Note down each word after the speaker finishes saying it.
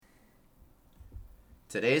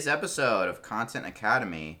Today's episode of Content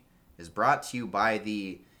Academy is brought to you by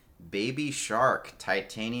the Baby Shark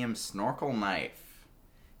Titanium Snorkel Knife.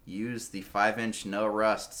 Use the 5-inch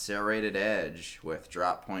no-rust serrated edge with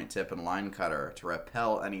drop point tip and line cutter to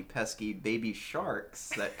repel any pesky baby sharks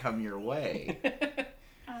that come your way.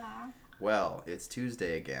 Well, it's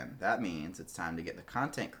Tuesday again. That means it's time to get the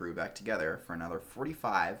content crew back together for another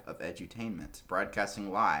 45 of Edutainment,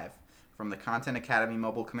 broadcasting live from the Content Academy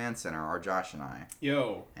Mobile Command Center are Josh and I.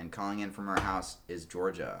 Yo. And calling in from our house is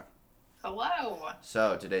Georgia. Hello.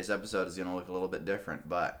 So today's episode is going to look a little bit different,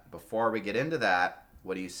 but before we get into that,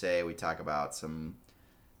 what do you say we talk about some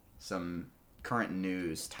current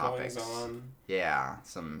news topics? Goings on. Yeah,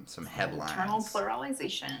 some headlines. Internal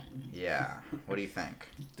pluralization. Yeah. What do you think?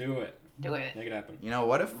 Do it. Do it. Make it happen. You know,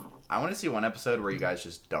 what if I want to see one episode where you guys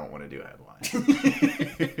just don't want to do headlines?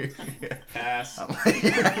 Pass.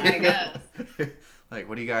 I guess. Like,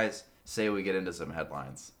 what do you guys say we get into some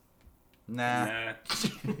headlines? Nah.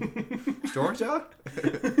 Georgia?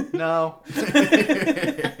 No.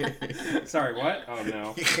 Sorry, what? Oh,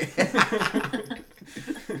 no.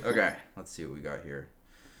 Okay, let's see what we got here.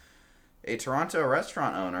 A Toronto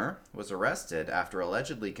restaurant owner was arrested after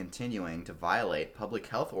allegedly continuing to violate public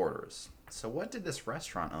health orders. So what did this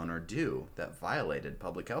restaurant owner do that violated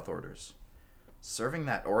public health orders? Serving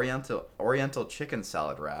that Oriental chicken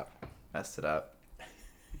salad wrap. Messed it up.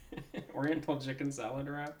 Oriental chicken salad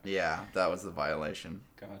wrap? Yeah, that was the violation.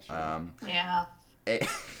 Gotcha. Yeah.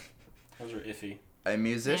 Those are iffy. A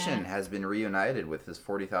musician Yeah. has been reunited with his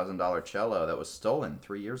 $40,000 cello that was stolen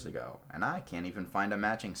 3 years ago, and I can't even find a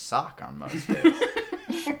matching sock on most days.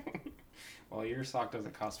 Well, your sock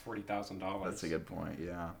doesn't cost $40,000. That's a good point,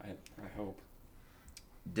 yeah. I hope.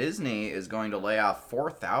 Disney is going to lay off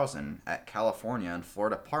 4,000 at California and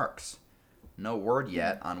Florida parks. No word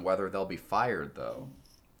yet on whether they'll be fired, though.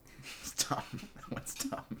 Stop. What's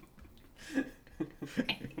dumb?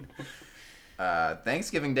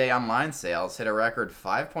 Thanksgiving Day online sales hit a record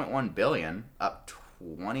 $5.1 billion, up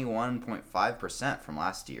 21.5% from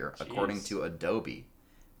last year, Jeez. according to Adobe.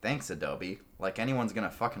 Thanks, Adobe. Like anyone's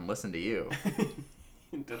gonna fucking listen to you.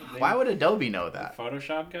 Why would Adobe know that?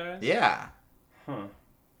 Photoshop guys? Yeah. Huh.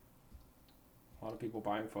 A lot of people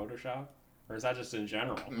buying Photoshop? Or is that just in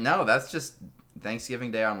general? No, that's just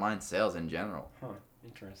Thanksgiving Day online sales in general. Huh.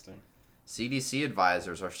 Interesting. CDC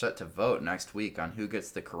advisors are set to vote next week on who gets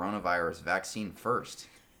the coronavirus vaccine first.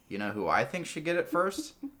 You know who I think should get it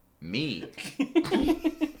first? Me.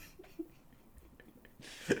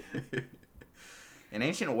 An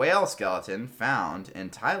ancient whale skeleton found in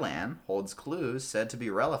Thailand holds clues said to be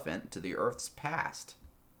relevant to the Earth's past.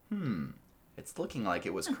 It's looking like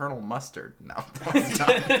it was Colonel Mustard. No, that's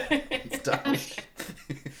dumb. It's dumb.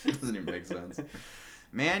 Doesn't even make sense.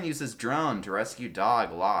 Man uses drone to rescue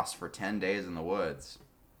dog lost for 10 days in the woods.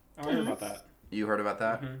 I heard about that. You heard about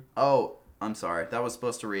that? Mm-hmm. Oh, I'm sorry. That was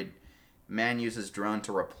supposed to read, man uses drone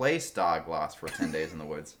to replace dog lost for 10 days in the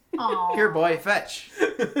woods. Aww. Here, boy, fetch.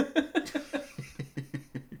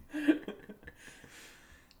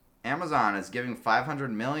 Amazon is giving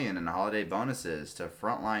 $500 million in holiday bonuses to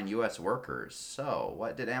frontline U.S. workers. So,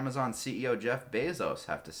 what did Amazon CEO Jeff Bezos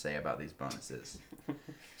have to say about these bonuses?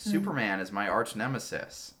 Superman is my arch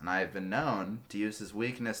nemesis, and I have been known to use his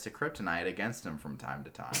weakness to kryptonite against him from time to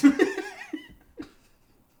time.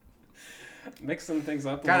 Mixing things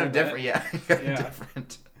up a Kind little of different, bit. yeah. Yeah.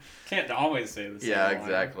 Different. Can't always say the same Yeah, line.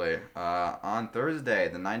 exactly. On Thursday,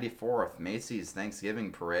 the 94th Macy's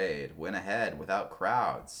Thanksgiving Parade went ahead without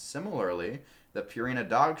crowds. Similarly, the Purina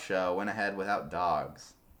Dog Show went ahead without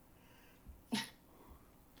dogs.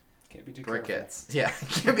 Can't be too Crickets. Yeah,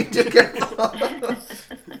 can't be too careful.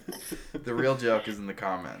 The real joke is in the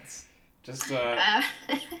comments. Careful.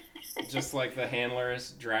 Just like the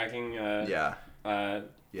handlers dragging Yeah,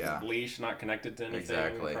 yeah, leash not connected to anything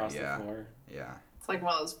Exactly, across yeah. the floor. yeah, It's like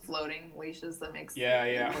one of those floating leaches that makes Yeah,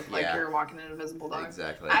 it yeah. look like Yeah. you're walking an invisible dog.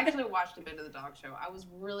 exactly. I actually watched a bit of the dog show. I was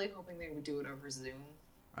really hoping they would do it over Zoom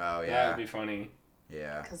Oh, That yeah, would be funny.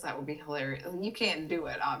 yeah, because that would be hilarious. You can't do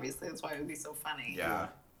it, obviously. That's why it would be so funny. yeah.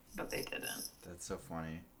 But they didn't. That's so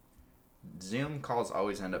funny. Zoom calls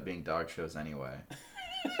always end up being dog shows anyway.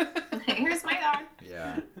 Here's my dog.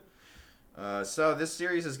 Yeah. So this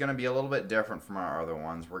series is going to be a little bit different from our other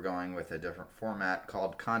ones. We're going with a different format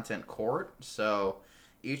called Content Court. So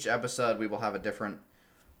each episode we will have a different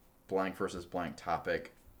blank versus blank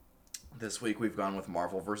topic. This week we've gone with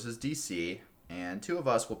Marvel versus DC, and two of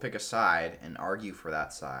us will pick a side and argue for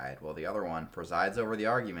that side, while the other one presides over the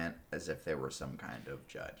argument as if they were some kind of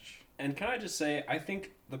judge. And can I just say, I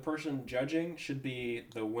think the person judging should be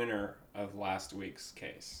the winner of last week's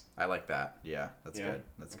case. I like that. Yeah, that's Yeah? good.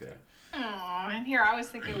 That's good. Oh, and here I was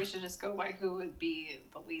thinking we should just go by who would be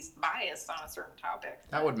the least biased on a certain topic.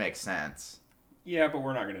 That would make sense. Yeah, but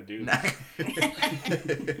we're not going to do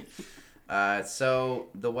that. So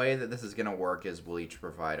the way that this is going to work is we'll each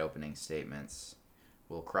provide opening statements.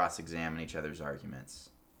 We'll cross-examine each other's arguments.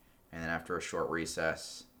 And then after a short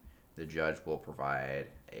recess, the judge will provide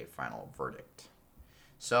a final verdict.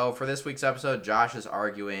 So for this week's episode, Josh is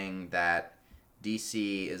arguing that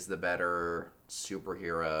DC is the better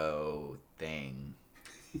superhero thing.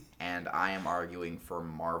 And I am arguing for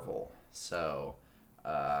Marvel. So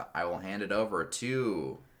I will hand it over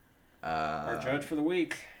to... Our judge for the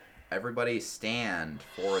week. Everybody stand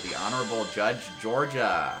for the Honorable Judge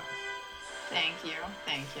Georgia. Thank you.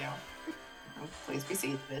 Oh, please be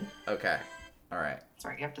seated. Okay. All right.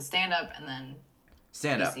 Sorry, you have to stand up and then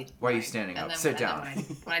Stand be up. seated. Why are you Right. standing And up? then- Sit and then down.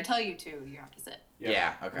 when I tell you to, you have to sit.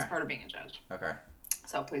 Yeah. Okay. It's part of being a judge. Okay.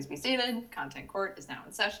 So please be seated. Content court is now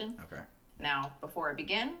in session. Okay. Now, before I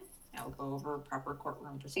begin, I will go over proper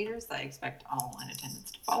courtroom procedures that I expect all in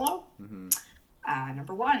attendance to follow. Mm-hmm.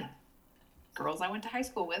 Number one, girls I went to high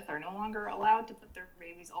school with are no longer allowed to put their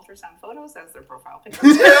baby's ultrasound photos as their profile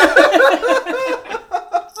pictures.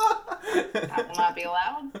 That will not be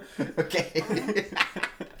allowed. Okay.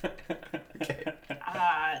 Okay.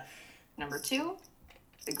 Number two,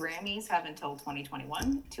 the Grammys have until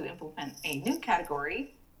 2021 to implement a new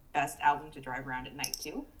category, Best Album to Drive Around at Night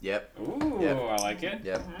to. Yep. Ooh, Yep. I like it.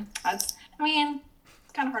 Yep. It's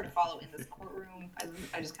kind of hard to follow in this courtroom.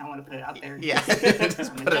 I just kind of want to put it out there. Yeah. I'm Just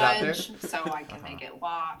a put it out there. judge, so I can make it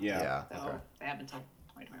law. Yeah. Yeah. So Okay. they have until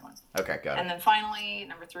 2021. Okay. Got And it. then finally,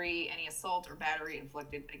 number three, any assault or battery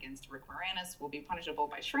inflicted against Rick Moranis will be punishable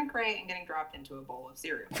by shrink ray and getting dropped into a bowl of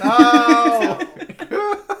cereal. No.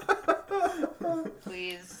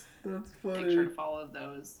 Please That's make sure to follow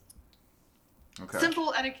those Okay.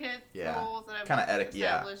 simple etiquette Yeah. rules that I've Kinda etiquette,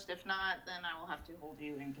 yeah. established. If not, then I will have to hold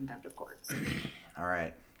you in contempt of court. All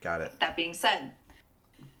right. Got it. That being said,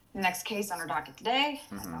 the next case on our docket today,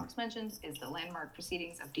 as Mhm. Alex mentioned, is the landmark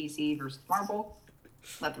proceedings of DC versus Marvel.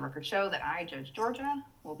 Let the record show that I, Judge Georgia,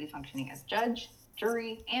 will be functioning as judge,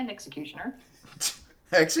 jury, and executioner,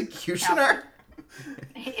 Executioner.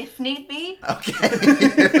 if need be. Okay.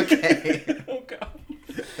 Okay. Oh, God.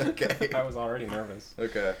 Okay. I was already nervous.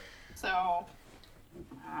 Okay. So,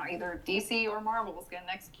 either DC or Marvel is getting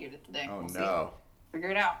executed today. Oh We'll see. no. Figure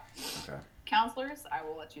it out. Okay. Counselors, I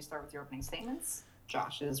will let you start with your opening statements.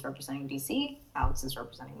 Josh is representing DC. Alex is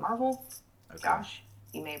representing Marvel. Okay. Josh,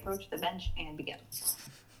 you may approach the bench and begin.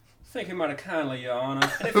 Thank you mighty kindly, Your Honor.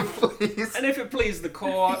 Please. And if it please the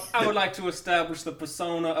court, I would like to establish the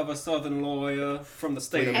persona of a Southern lawyer from the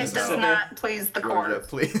state of It does Mississippi. not please the Georgia, court.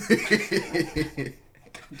 please.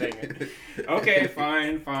 Dang it. Okay,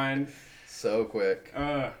 fine. So quick.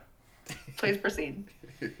 Please proceed.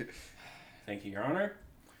 Thank you, Your Honor.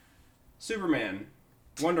 Superman,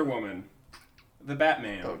 Wonder Woman, the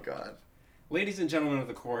Batman. Oh God. Ladies and gentlemen of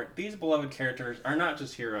the court, these beloved characters are not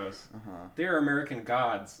just heroes. They are American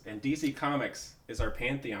gods, and DC Comics is our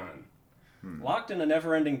pantheon. Locked in a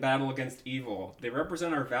never-ending battle against evil, they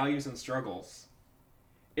represent our values and struggles.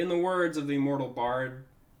 In the words of the immortal bard,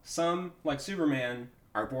 some, like Superman,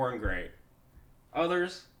 are born great.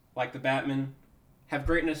 Others, like the Batman, have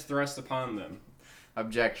greatness thrust upon them.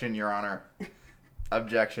 Objection, Your Honor.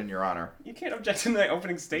 Objection, Your Honor. You can't object to my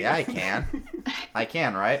opening Yeah, I statement. can. I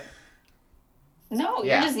can, right? No,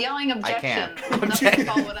 Yeah, you're just yelling I objection. can. Nothing to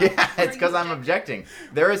follow it up. Yeah, What it's are because you I'm objecting.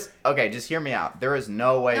 There is okay. Just hear me out. There is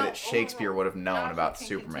no way No, that Shakespeare would have known Josh, about you can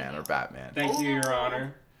Superman continue. or Batman. Thank you, Your Oh.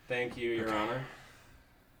 Honor. Thank you, Your Honor.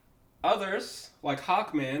 Others, like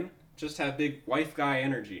Hawkman, just have big wife guy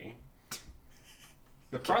energy.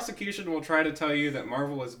 The prosecution will try to tell you that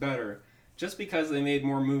Marvel is better just because they made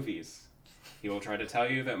more movies. He will try to tell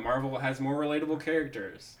you that Marvel has more relatable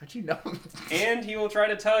characters. How'd you know? And he will try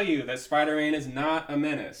to tell you that Spider-Man is not a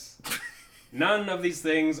menace. None of these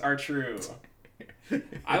things are true.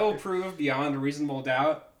 I will prove beyond a reasonable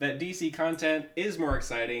doubt that DC content is more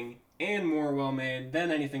exciting and more well-made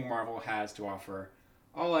than anything Marvel has to offer.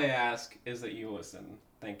 All I ask is that you listen.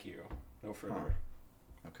 Thank you. No further.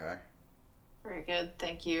 Okay. Very good.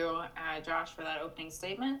 Thank you, Josh, for that opening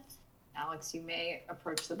statement. Alex, you may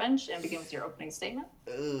approach the bench and begin with your opening statement.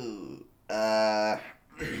 Ooh.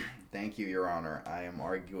 Thank you, Your Honor. I am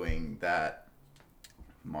arguing that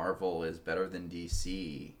Marvel is better than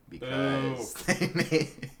DC because they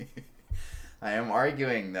made... I am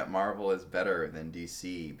arguing that Marvel is better than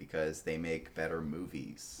DC because they make better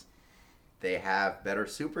movies. They have better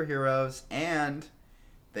superheroes and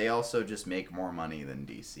they also just make more money than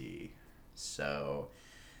DC. So,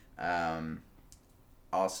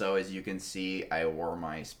 also, as you can see, I wore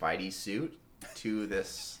my Spidey suit to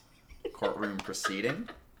this courtroom proceeding.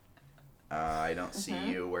 I don't see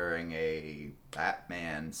you wearing a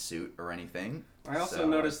Batman suit or anything. I also so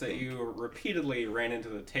noticed that you repeatedly ran into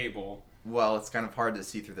the table. Well, it's kind of hard to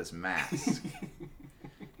see through this mask.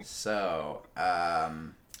 So,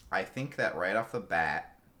 I think that right off the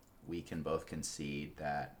bat, we can both concede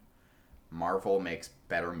that Marvel makes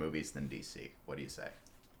better movies than DC. What do you say?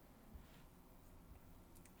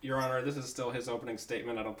 Your Honor, this is still his opening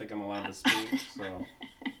statement. I don't think I'm allowed to speak, so...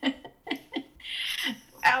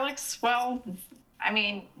 Alex, well, I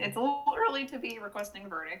mean, it's a little early to be requesting a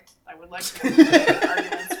verdict. I would like to hear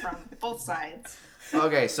arguments from both sides.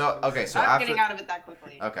 Okay, so I'm after getting out of it that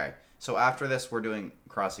quickly. Okay, so after this, we're doing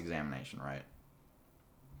cross-examination, right?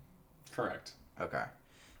 Correct. Okay,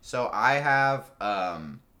 so I have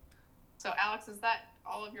So, Alex, is that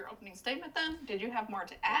all of your opening statement then? Did you have more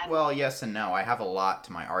to add? well, yes and no. I have a lot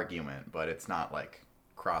to my argument, but it's not like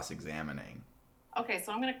cross-examining. Okay,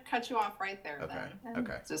 so I'm going to cut you off right there Okay, then. And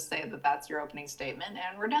okay. just say that that's your opening statement,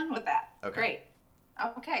 and we're done with that. Okay. Great.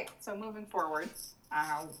 Okay, so moving forward,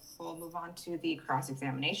 we'll move on to the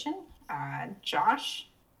cross-examination. Josh,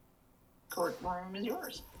 courtroom is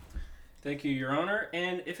yours. Thank you, Your Honor.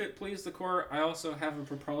 And if it please the court, I also have a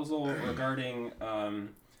proposal regarding,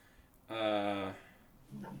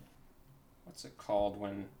 what's it called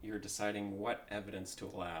when you're deciding what evidence to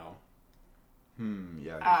allow?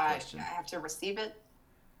 Yeah, good I question. have to receive it.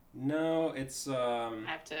 No, it's, I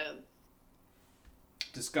have to...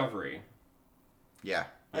 discovery. Yeah,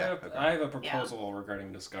 I have a proposal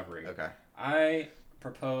regarding discovery. Okay. I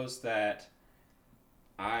propose that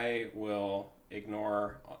I will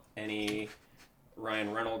ignore any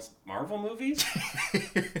Ryan Reynolds Marvel movies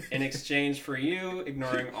in exchange for you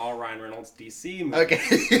ignoring all Ryan Reynolds DC movies.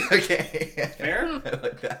 Okay. Okay. Fair?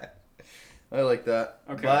 I like that.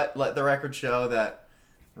 Okay. But let the record show that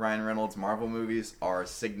Ryan Reynolds Marvel movies are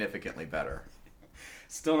significantly better.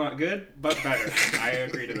 Still not good, but better. I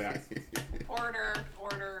agree to that. Order.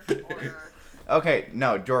 Okay,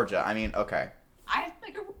 no, Georgia. I mean, okay. I have to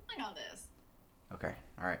make a ruling on this. Okay,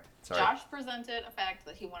 all right. Sorry. Josh presented a fact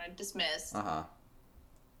that he wanted dismissed, Uh-huh.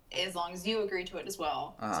 as long as you agree to it as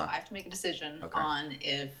well. Uh-huh. So I have to make a decision Okay. on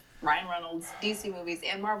if Ryan Reynolds DC movies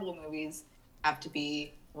and Marvel movies have to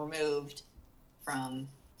be removed from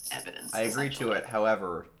evidence. I agree to essentially. it.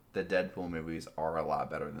 However, the Deadpool movies are a lot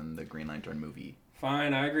better than the Green Lantern movie.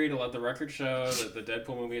 Fine, I agree to let the record show that the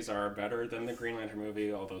Deadpool movies are better than the Green Lantern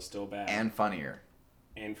movie, although still bad. And funnier.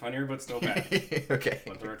 And funnier, but still bad. Okay.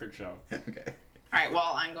 Let the record show. Okay. All right,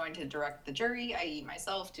 well, I'm going to direct the jury, i.e.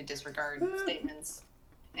 myself, to disregard statements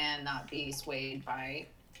and not be swayed by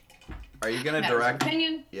Are you going to matters of direct...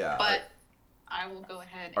 opinion, Yeah. but I will go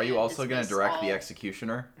ahead Are you and also going to dismiss direct all... the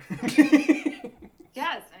executioner?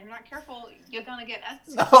 Yes, and you're not careful, you're going to get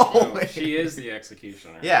No. executed. No, she is the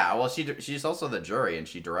executioner. Yeah, well, she's also the jury, and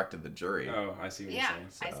she directed the jury. Oh, I see what Yeah, you're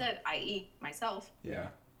saying. I said i.e. myself. Yeah.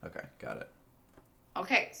 Okay, got it.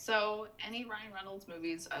 Okay, so any Ryan Reynolds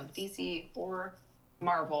movies of DC or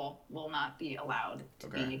Marvel will not be allowed to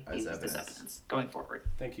Okay, be as used as evidence. evidence going forward.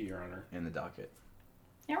 Thank you, Your Honor. In the docket.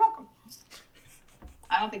 You're welcome.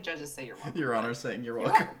 I don't think judges say you're welcome. Your Honor saying you're You're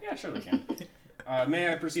welcome. Yeah, sure they can.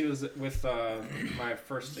 May I proceed with my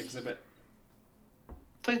first exhibit?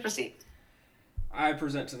 Please proceed. I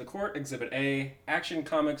present to the court Exhibit A, Action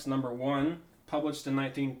Comics number 1, published in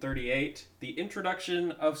 1938, The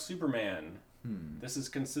Introduction of Superman. This is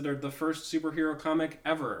considered the first superhero comic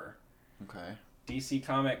ever. Okay. DC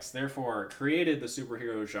Comics, therefore, created the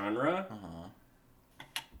superhero genre. Uh-huh.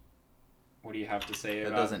 What do you have to say That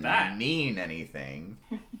about doesn't that? mean anything.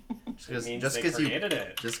 It means just they because you created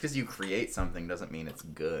it. just because you create something doesn't mean it's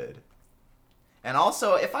good. And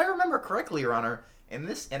also, if I remember correctly, Your Honor, in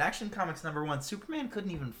Action Comics number 1, Superman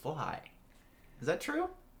couldn't even fly. Is that true?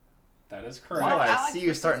 That is Oh, correct. Well, I Alex, see you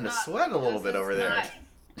this starting is to not- sweat a little this bit is over there. not-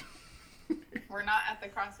 We're not at the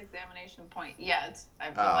cross-examination point yet. I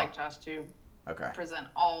would Oh. like Josh to Okay. present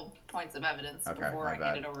all points of evidence Okay, before my I bad.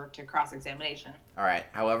 hand it over to cross-examination. All right.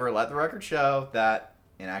 However, let the record show that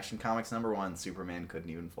in Action Comics number 1, Superman couldn't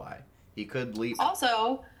even fly. He could leap.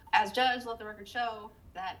 Also, as judge, let the record show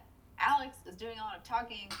that Alex is doing a lot of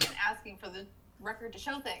talking and asking for the record to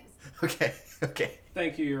show things. Okay. Okay.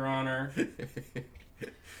 Thank you, Your Honor.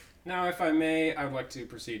 Now, if I may, I would like to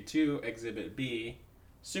proceed to Exhibit B,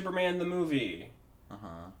 Superman the Movie. Uh-huh.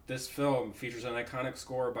 This film features an iconic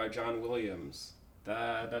score by John Williams.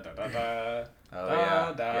 Da da da da da. Oh, da,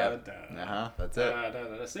 yeah. Da, Yep. da, Uh-huh. That's it. Da, da,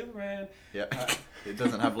 da, Superman. Yep. Uh, It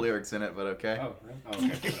doesn't have lyrics in it, but okay. Oh,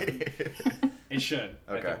 really? Oh, okay. It should.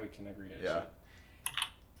 I Okay. think we can agree it Yeah. should.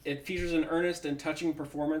 It features an earnest and touching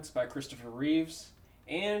performance by Christopher Reeves,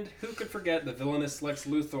 and who could forget the villainous Lex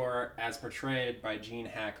Luthor as portrayed by Gene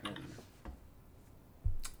Hackman.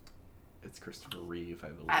 It's Christopher Reeve, I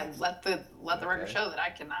believe. I let the record Okay. show that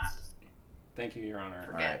I cannot Thank you, Your Honor.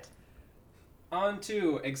 forget. On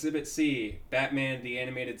to Exhibit C, Batman the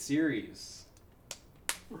Animated Series.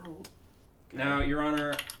 Now, Your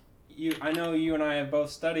Honor, I know you and I have both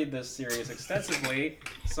studied this series extensively,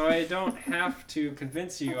 so I don't have to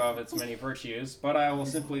convince you of its many virtues, but I will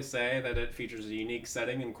simply say that it features a unique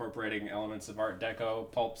setting incorporating elements of Art Deco,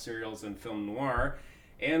 pulp serials, and film noir,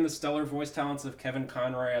 and the stellar voice talents of Kevin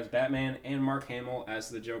Conroy as Batman and Mark Hamill as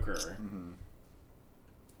the Joker.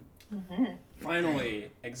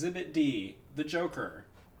 Finally, Exhibit D, the Joker,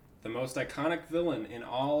 the most iconic villain in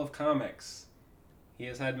all of comics. He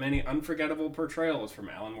has had many unforgettable portrayals, from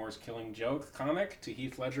Alan Moore's Killing Joke comic to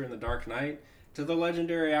Heath Ledger in The Dark Knight to the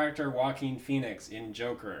legendary actor Joaquin Phoenix in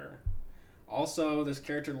Joker. Also, this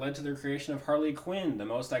character led to the creation of Harley Quinn, the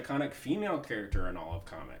most iconic female character in all of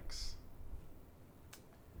comics.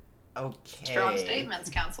 Okay. Strong statements,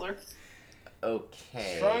 counselor.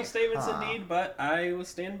 Okay. Strong statements Huh. indeed, but I will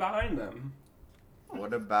stand behind them.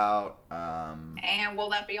 What about, And will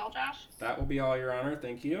that be all, Josh? That will be all, Your Honor.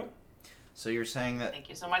 Thank you. so you're saying that, Thank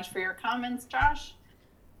you so much for your comments, Josh.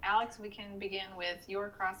 Alex, we can begin with your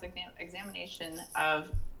cross-examination of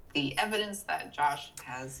the evidence that Josh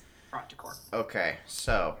has brought to court. okay,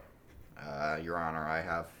 so, Your Honor, I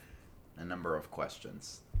have a number of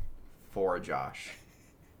questions for Josh,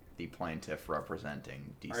 the plaintiff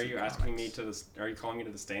representing DC Are you Comics. asking me to the? Are you calling me to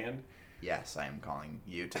the stand? Yes, I am calling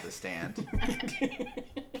you to the stand.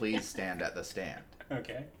 Please stand at the stand.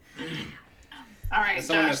 Okay. All right, Is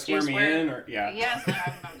someone Josh, gonna do swear you me swear? in, or yeah? Yes,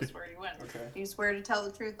 I'm going to swear you in. Okay. Do you swear to tell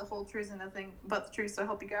the truth, the whole truth, and nothing but the truth, so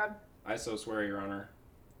help you God? I so swear, Your Honor.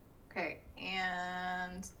 Okay,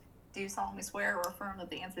 and do you solemnly swear or affirm that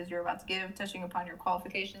the answers you're about to give, touching upon your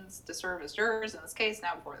qualifications to serve as jurors in this case,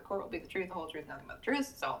 now before the court, will be the truth, the whole truth, nothing but the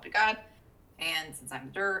truth, so help you God? And since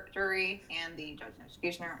I'm the jury and the judge and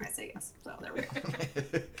executioner, I say yes. So there we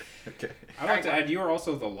go. Okay. I'd like to add, you are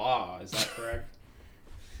also the law. Is that correct?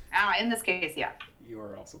 In this case, yeah. You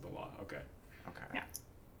are also the law. Okay. Okay. Yeah.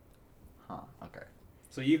 Huh, okay.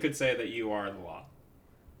 So you could say that you are the law.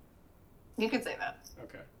 You could say that.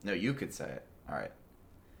 Okay. No, you could say it. All right.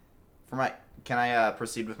 Can I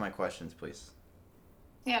proceed with my questions, please?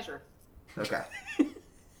 Yeah, sure. Okay.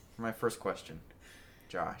 For my first question,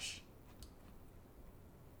 Josh,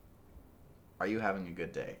 are you having a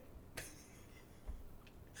good day?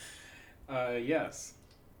 Yes.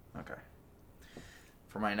 Okay.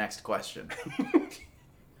 For my next question,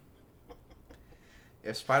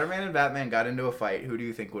 if Spider-Man and Batman got into a fight, who do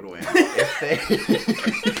you think would win?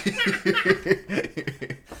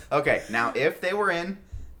 Okay, now if they were in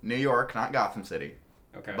New York, not Gotham City,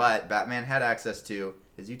 Okay. but Batman had access to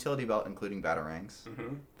his utility belt, including batarangs,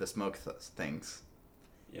 Mm-hmm. the smoke things,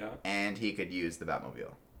 Yeah. and he could use the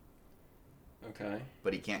Batmobile. Okay.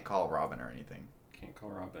 But he can't call Robin or anything. Can't call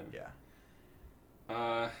Robin. Yeah.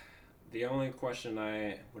 The only question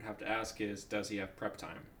I would have to ask is, does he have prep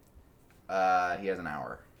time? He has an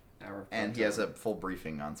hour. Hour of And prep he has time. a full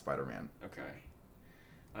briefing on Spider-Man. Okay.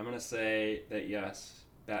 I'm gonna say that yes,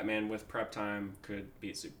 Batman with prep time could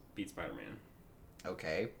beat Spider-Man.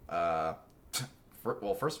 Okay.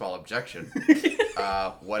 Well, first of all, objection.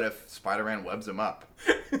 What if Spider-Man webs him up?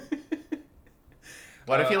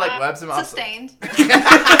 What if he webs him up? Sustained.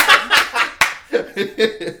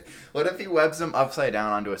 What if he webs him upside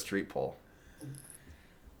down onto a street pole?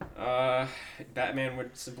 Batman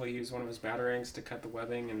would simply use one of his batarangs to cut the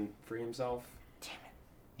webbing and free himself.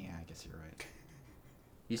 Yeah, I guess you're right.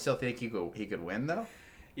 You still think he could win though?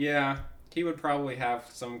 Yeah, he would probably have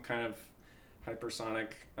some kind of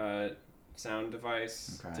hypersonic sound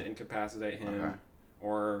device Okay. to incapacitate him, Okay.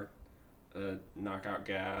 or knockout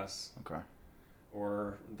gas, Okay.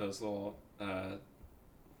 or those little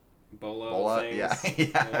bolo Bullet? things.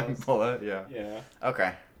 Yeah. Yeah. Bolos. Bullet? Yeah. Yeah.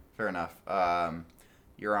 Okay. Fair enough.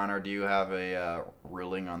 Your Honor, do you have a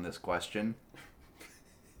ruling on this question?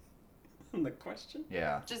 The question?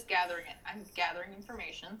 Yeah. Just gathering it. I'm gathering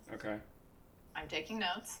information. Okay. I'm taking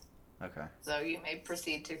notes. Okay. So you may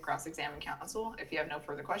proceed to cross-examine counsel. If you have no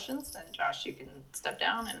further questions, then Josh, you can step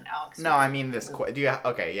down, and Alex. No, I mean this. Do you?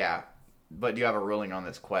 Okay, yeah. But do you have a ruling on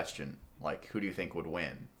this question? Like, who do you think would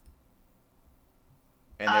win?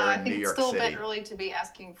 And they're I in think New it's York still City. a bit early to be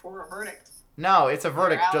asking for a verdict. No, it's a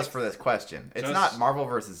verdict Alex. just for this question. It's Just- not Marvel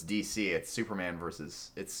versus DC. It's Superman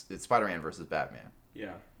versus it's Spider-Man versus Batman,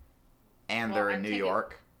 Yeah. and Well, they're in I'm New taking-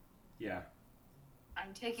 York. Yeah.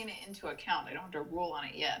 I'm taking it into account. I don't have to rule on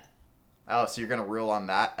it yet. Oh, so you're gonna rule on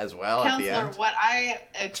that as well at the Counselor, end? what I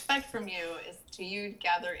expect from you is to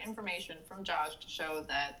gather information from Josh to show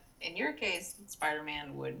that in your case,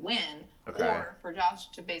 Spider-Man would win, Okay. or for Josh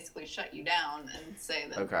to basically shut you down and say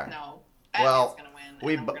that Okay. no, Well, Batman's gonna win, and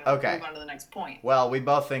we then we're b- gonna okay. move on to the next point. Well, we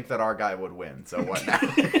both think that our guy would win. So what now?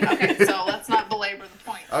 Okay, so let's not belabor the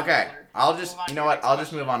point. Okay, Counselor. I'll Move just on to you know your what? next I'll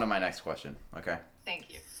just question. move on to my next question. Okay.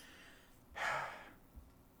 Thank you.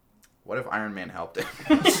 What if Iron Man helped him?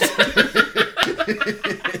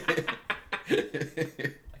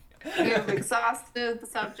 You have exhausted the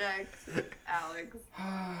subject, Alex.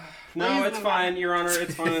 No, Please it's move fine, Your Honor.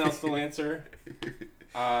 It's fine. I'll still answer.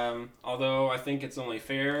 Although I think it's only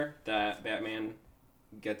fair that Batman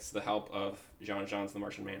gets the help of John John's the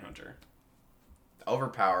Martian Manhunter.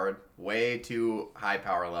 Overpowered, way too high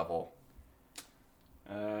power level.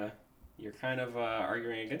 You're kind of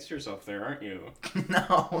arguing against yourself there, aren't you?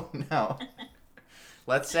 No.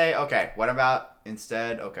 Let's say okay. What about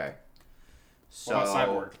instead? Okay. So What about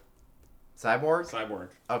Cyborg? Cyborg? Cyborg.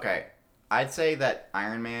 Okay. I'd say that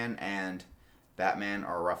Iron Man and Batman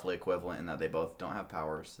are roughly equivalent in that they both don't have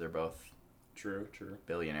powers. They're both True.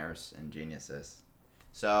 billionaires and geniuses.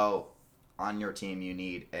 So, on your team, you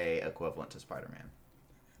need a equivalent to Spider-Man.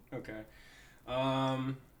 Okay.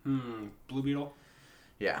 Blue Beetle?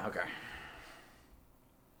 Yeah, okay.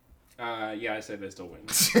 Yeah, I say they still win.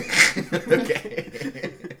 Okay.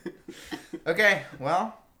 Okay,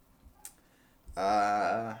 well,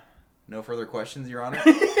 no further questions, Your Honor.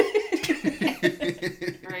 Very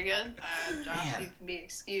good. Josh, Man. you can be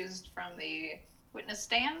excused from the witness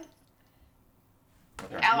stand.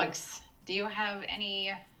 Okay. Alex, do you have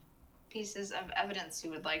any pieces of evidence you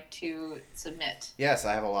would like to submit? Yes,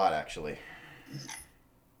 I have a lot, actually.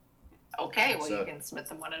 Okay, well, So- you can submit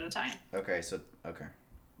them one at a time. Okay.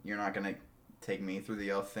 You're not going to take me through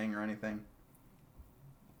the oath thing or anything?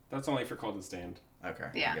 That's only for called to stand. Okay,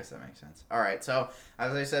 Yeah. I guess that makes sense. All right, so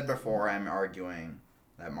as I said before, I'm arguing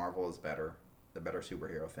that Marvel is better, the better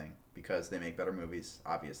superhero thing, because they make better movies,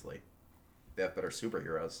 obviously. They have better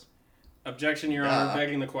superheroes. Objection, Your Honor. Duh.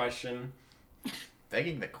 Begging the question.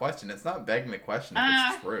 Begging the question. It's not begging the question if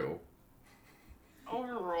Ah. it's true.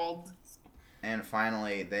 Overruled. And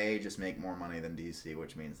finally, they just make more money than DC,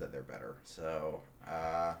 which means that they're better. So,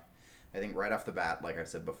 I think right off the bat, like I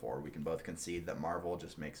said before, we can both concede that Marvel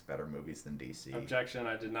just makes better movies than DC. Objection.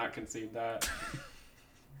 I did not concede that.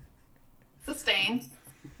 Sustained.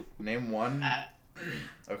 Name one. Uh,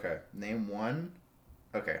 Okay, name one.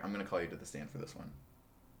 Okay, I'm going to call you to the stand for this one.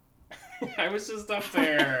 I was just up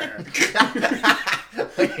there.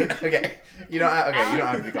 Okay. You don't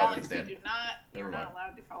have to be called to Alex, the stand. you do not. You're Never not mind.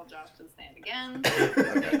 allowed to call Josh to the stand again.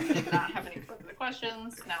 Okay. You do not have any further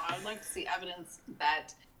questions. Now, I would like to see evidence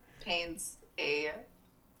that paints a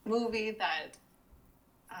movie that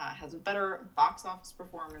has a better box office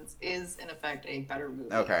performance, is in effect a better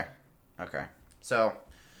movie. Okay. So,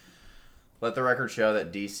 let the record show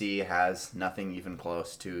that DC has nothing even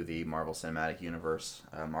close to the Marvel Cinematic Universe.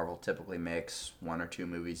 Marvel typically makes 1 or 2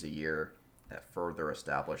 movies a year that further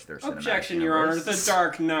establish their cinematic Objection, Your Honor. universe. The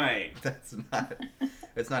Dark Knight. That's not.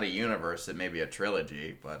 It's not a universe. It may be a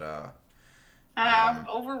trilogy, but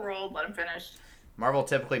Overruled. Let him finish. Marvel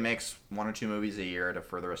typically makes 1 or 2 movies a year to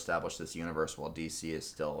further establish this universe, while DC is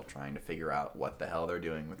still trying to figure out what the hell they're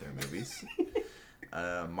doing with their movies.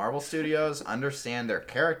 Marvel Studios understand their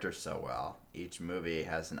characters so well. Each movie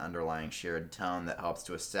has an underlying shared tone that helps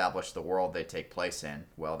to establish the world they take place in.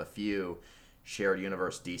 While the few shared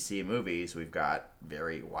universe DC movies we've got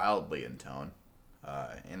vary wildly in tone.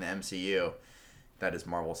 In the MCU, that is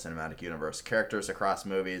Marvel Cinematic Universe, characters across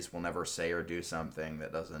movies will never say or do something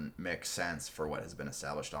that doesn't make sense for what has been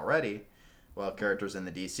established already, while characters in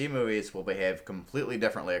the DC movies will behave completely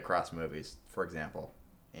differently across movies. For example,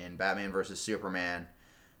 in Batman vs. Superman,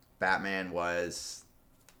 Batman was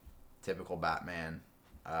typical Batman.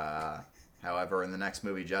 However, in the next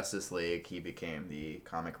movie, Justice League, he became the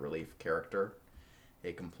comic relief character.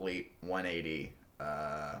 A complete 180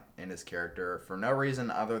 in his character for no reason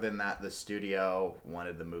other than that the studio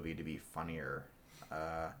wanted the movie to be funnier.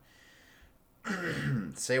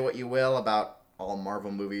 Say what you will about all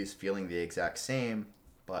Marvel movies feeling the exact same,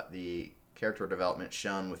 but the character development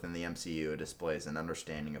shown within the MCU displays an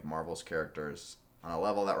understanding of Marvel's characters on a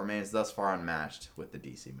level that remains thus far unmatched with the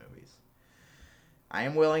DC movies. I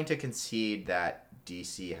am willing to concede that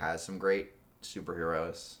DC has some great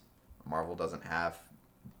superheroes. Marvel doesn't have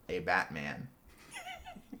a Batman.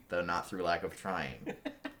 though not through lack of trying.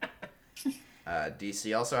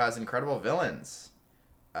 DC also has incredible villains.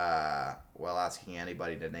 While asking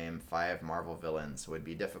anybody to name 5 Marvel villains would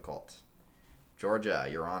be difficult. Georgia,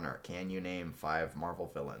 Your Honor, can you name 5 Marvel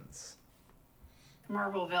villains?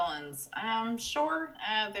 Marvel villains. Sure.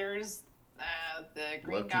 There's the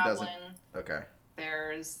Green Loki Goblin. Okay.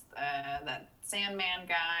 There's that Sandman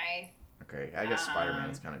guy. Okay, I guess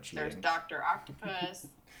Spider-Man's kind of cheating. There's Dr. Octopus,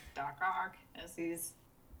 Doc Ock, as he's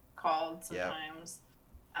called sometimes.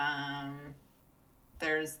 Yep.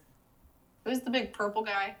 There's... Who's the big purple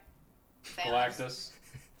guy? Galactus.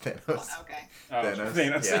 Thanos. Okay. Oh,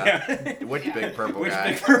 Thanos. Yeah. Which big purple Which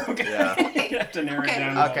guy? big purple guy? Yeah. You have to narrow it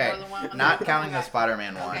down. Okay. Not counting the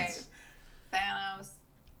Spider-Man Okay. ones. Thanos.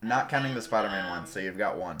 Not counting the Spider-Man ones, so you've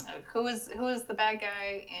got one. Who is the bad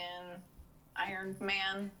guy in Iron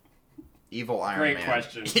Man? Evil Iron Great Man.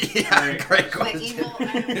 question. Yeah, great The question. evil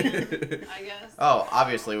Iron Man, I guess. Oh,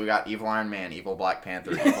 obviously we got Evil Iron Man, Evil Black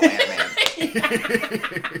Panther, Evil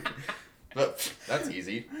Ant-Man. But that's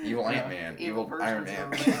easy. Evil Ant-Man, Evil Evil Iron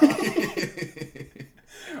Man.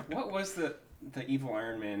 What was the evil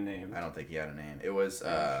Iron Man name? I don't think he had a name. It was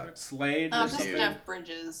Slade. Oh, or just something? Jeff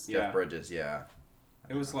Bridges. Yeah. Jeff Bridges, yeah.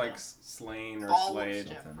 It was like Slain or All Slade.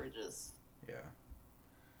 of Jeff Bridges. Yeah.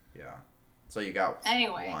 Yeah. So you got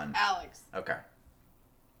Anyway, one. Alex. Okay.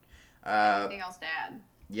 Anything else to add?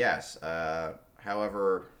 Yes.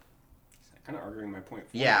 However, Kind of arguing my point.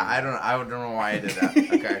 yeah, I don't know why I did that.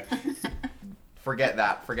 Okay. Forget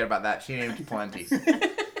that. Forget about that. She named plenty.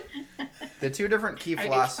 The 2 different key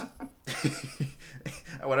philosophies.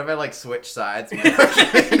 What if I like switch sides? And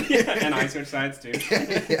I switch sides too.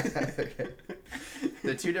 Yeah, okay.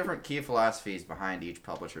 The 2 different key philosophies behind each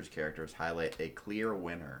publisher's characters highlight a clear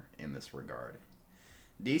winner in this regard.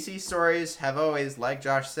 DC stories have always, like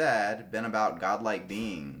Josh said, been about godlike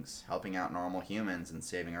beings, helping out normal humans and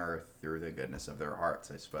saving Earth through the goodness of their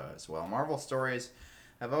hearts, I suppose. While Marvel stories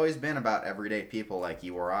have always been about everyday people like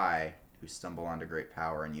you or I, who stumble onto great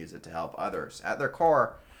power and use it to help others. At their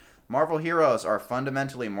core, Marvel heroes are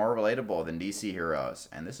fundamentally more relatable than DC heroes,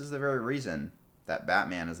 and this is the very reason that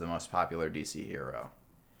Batman is the most popular DC hero.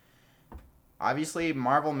 Obviously,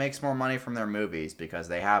 Marvel makes more money from their movies because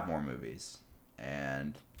they have more movies,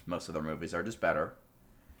 and most of their movies are just better.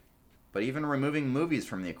 But even removing movies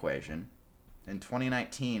from the equation, in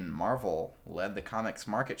 2019, Marvel led the comics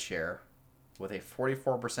market share with a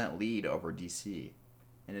 44% lead over DC.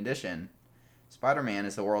 In addition, Spider-Man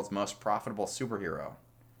is the world's most profitable superhero,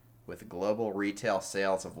 with global retail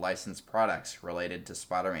sales of licensed products related to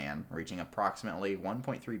Spider-Man reaching approximately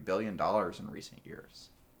 $1.3 billion in recent years.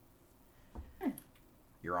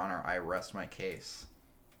 Your Honor, I rest my case.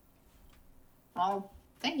 Well,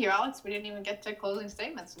 thank you, Alex. We didn't even get to closing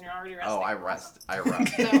statements, and you're already resting. Oh, I rest. I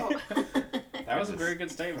rest. So, That was a very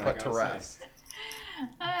good statement. I Put to gotta rest.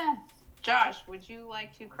 uh, Josh, would you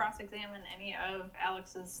like to cross-examine any of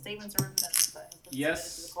Alex's statements or evidence that has been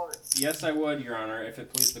Yes. submitted to the court? Yes, I would, Your Honor. If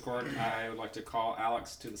it please the court, I would like to call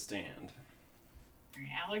Alex to the stand. All right,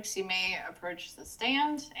 Alex, you may approach the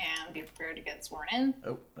stand and be prepared to get sworn in.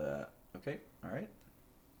 Oh, okay. All right.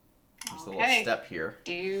 Just a Okay. little step here.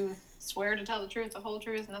 Do you swear to tell the truth, the whole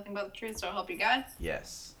truth, nothing but the truth, so help you God?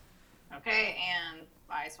 Yes. Okay, and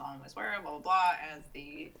I solemnly swear, blah, blah, blah, as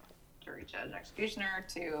the jury, judge, executioner,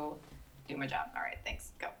 to do my job. All right,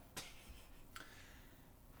 thanks. Go.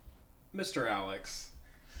 Mr. Alex,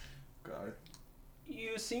 Got it.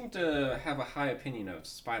 you seem to have a high opinion of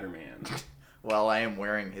Spider-Man. Well, I am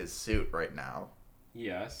wearing his suit right now.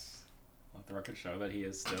 Yes. Let the record show that he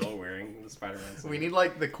is still wearing the Spider-Man suit. We need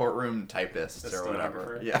like the courtroom typist The or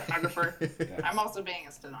whatever. stenographer? Yeah. Stenographer. Yeah. I'm also being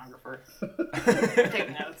a stenographer.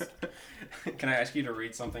 Take notes. Can I ask you to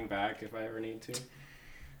read something back if I ever need to?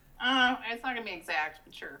 It's not going to be exact,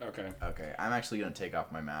 but sure. Okay. Okay, I'm actually gonna take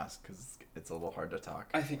off my mask because it's a little hard to talk.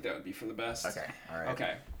 I think that would be for the best. Okay. All right.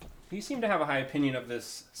 Okay. You seem to have a high opinion of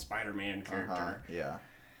this Spider-Man character. Uh-huh. Yeah.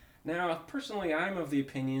 Now, personally, I'm of the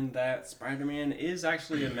opinion that Spider-Man is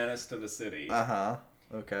actually a menace to the city. Uh-huh.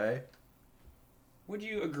 Okay. Would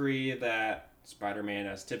you agree that Spider-Man,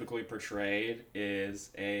 as typically portrayed,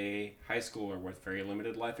 is a high schooler with very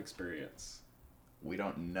limited life experience? We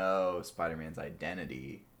don't know Spider-Man's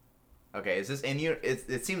identity. Okay, is this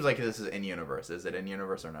it seems like this is in universe. Is it in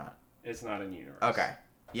universe or not? It's not in universe. Okay.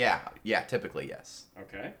 Yeah. Yeah. Typically, yes.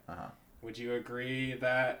 Okay. Uh-huh. Would you agree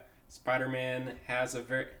that Spider-Man has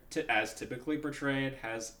a as typically portrayed,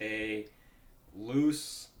 has a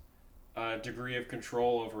loose degree of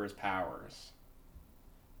control over his powers?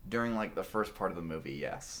 During like the first part of the movie,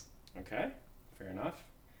 yes. Okay, fair enough.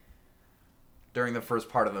 During the first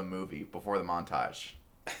part of the movie, before the montage.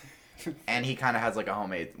 And he kind of has like a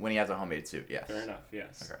homemade, when he has a homemade suit, yes. Fair enough,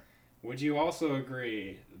 yes. Okay. Would you also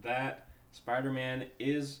agree that Spider-Man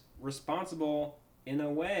is responsible in a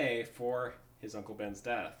way for his Uncle Ben's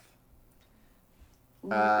death?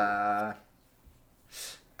 Well,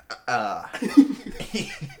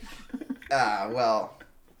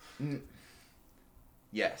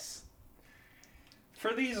 yes.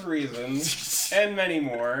 For these reasons, and many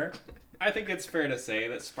more, I think it's fair to say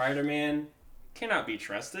that Spider-Man cannot be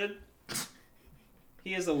trusted.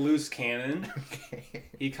 He is a loose cannon.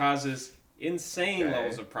 He causes insane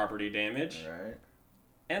levels of property damage. Right.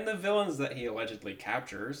 And the villains that he allegedly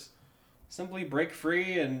captures simply break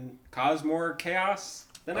free and cause more chaos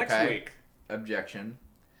the next week. Objection.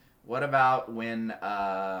 What about when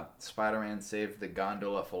Spider-Man saved the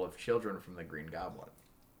gondola full of children from the Green Goblin?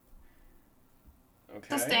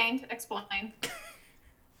 Okay. Sustained. Explain.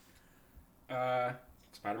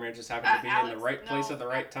 Spider-Man just happened to be Alex, in the right place at the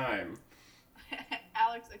right time.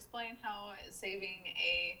 Alex, explain how saving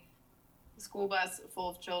a school bus full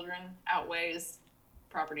of children outweighs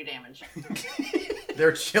property damage.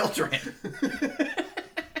 They're children.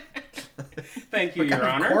 Thank you, What Your kind of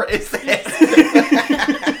Honor. court is this?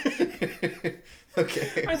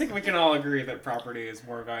 Okay. I think we can all agree that property is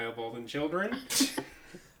more valuable than children.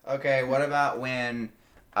 Okay, what about when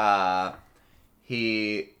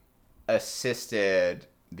he assisted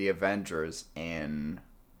the Avengers in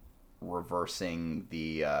reversing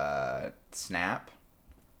the snap,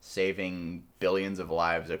 saving billions of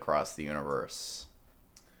lives across the universe?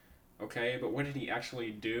 Okay, but what did he actually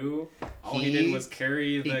do? All he did was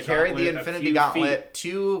carry the He carried the gauntlet a Infinity few Gauntlet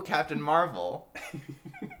to Captain Marvel.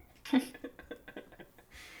 feet.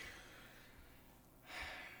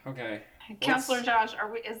 Okay. Counselor Josh,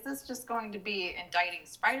 is this just going to be indicting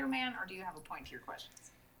Spider-Man, or do you have a point to your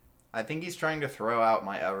questions? I think he's trying to throw out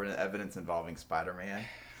my evidence involving Spider-Man,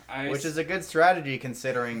 I which is a good strategy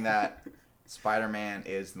considering that Spider-Man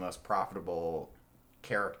is the most profitable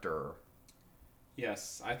character.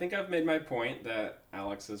 Yes, I think I've made my point that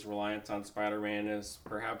Alex's reliance on Spider-Man is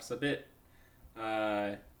perhaps a bit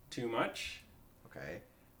too much. Okay.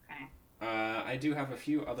 Okay. I do have a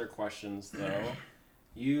few other questions, though.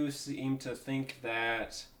 You seem to think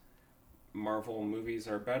that Marvel movies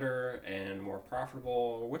are better and more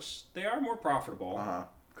profitable, which they are more profitable.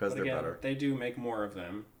 Because But they're again, better. they do make more of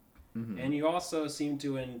them. Mhm. And you also seem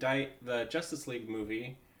to indict the Justice League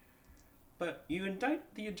movie, but you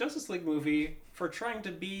indict the Justice League movie for trying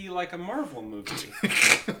to be like a Marvel movie,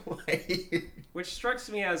 which strikes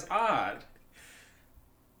me as odd.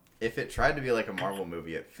 If it tried to be like a Marvel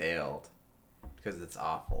movie, it failed. Because it's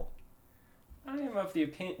awful. I am of the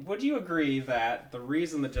opinion... Would you agree that the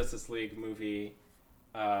reason the Justice League movie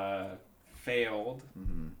failed,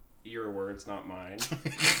 your words, not mine,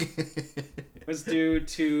 was due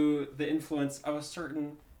to the influence of a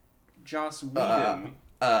certain Joss Whedon?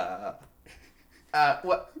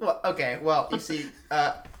 Okay, well, you see,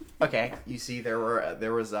 you see, there were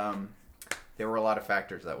a lot of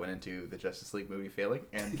factors that went into the Justice League movie failing,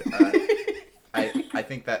 and I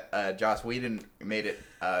think that Joss Whedon made it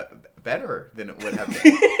better than it would have been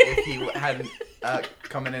if he hadn't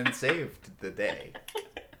come in and saved the day.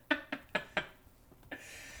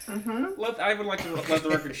 I would like to let the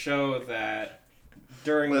record show that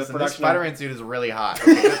during Listen, the this production Spider-Man suit is really hot.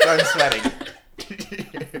 Okay, that's why I'm sweating.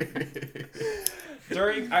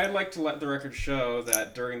 I'd like to let the record show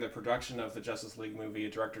that during the production of the Justice League movie,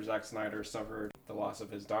 director Zack Snyder suffered the loss of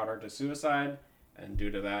his daughter to suicide, and due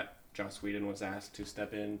to that, Joss Whedon was asked to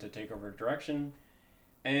step in to take over direction,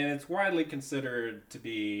 and it's widely considered to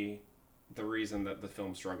be the reason that the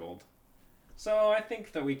film struggled. So I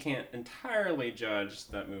think that we can't entirely judge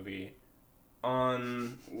that movie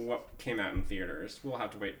on what came out in theaters. We'll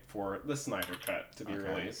have to wait for the Snyder Cut to be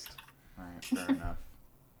released. Alright, fair enough.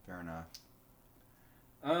 Fair enough.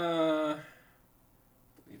 I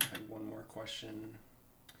believe I had one more question.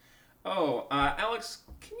 Oh, Alex,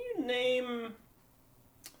 can you name...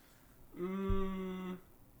 can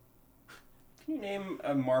you name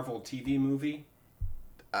a Marvel TV movie?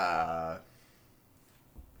 I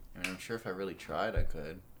mean, I'm sure if I really tried, I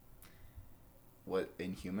could. What,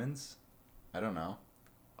 Inhumans? I don't know.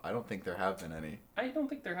 I don't think there have been any. I don't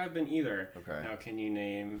think there have been either. Okay. Now, can you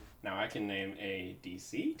name... Now, I can name a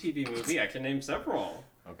DC TV movie. I can name several.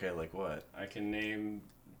 Okay, like what? I can name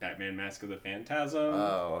Batman Mask of the Phantasm.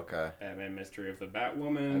 Oh, okay. Batman Mystery of the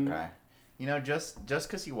Batwoman. Okay. You know, just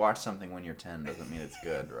because you watch something when you're 10 doesn't mean it's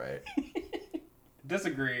good, right?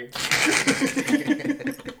 Disagree.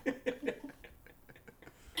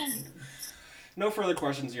 No further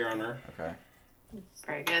questions, Your Honor. Okay.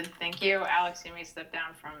 Very good. Thank you. Alex, you may step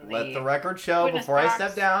down from the... Let the record show, witness before I box.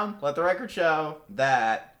 step down, let the record show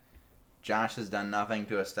that Josh has done nothing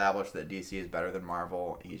to establish that DC is better than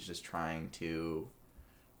Marvel. He's just trying to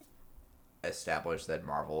establish that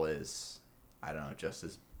Marvel is, I don't know, just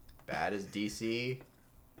as bad as DC.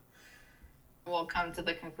 Will come to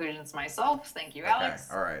the conclusions myself. Thank you, Alex.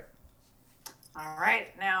 Okay, alright. All right.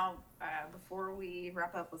 Now, before we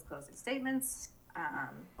wrap up with closing statements,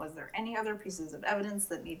 was there any other pieces of evidence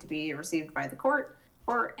that need to be received by the court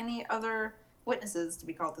or any other witnesses to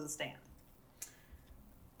be called to the stand?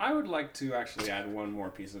 I would like to actually add one more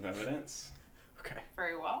piece of evidence. Okay.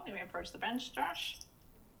 Very well. You may approach the bench, Josh.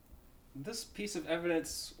 This piece of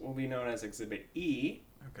evidence will be known as Exhibit E,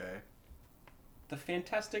 Okay. the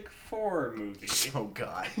Fantastic Four movie. Oh,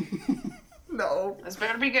 God. No. This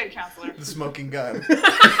better be good, counselor. The smoking gun.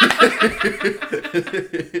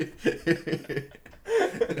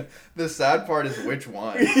 The sad part is which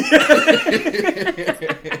one.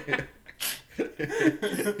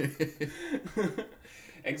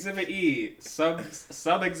 Exhibit E, sub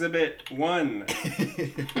Exhibit 1,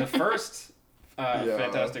 the first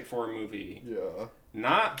Fantastic Four movie. Yeah.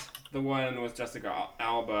 Not the one with Jessica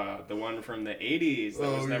Alba, the one from the 80s that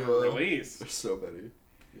was never released. There's so many.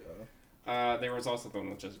 Yeah. There was also the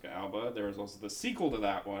one with Jessica Alba. There was also the sequel to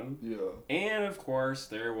that one. Yeah. And, of course,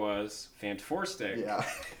 there was Fant4stic. Yeah.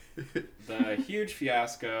 The huge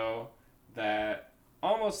fiasco that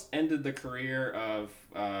almost ended the career of,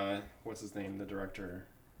 what's his name, the director?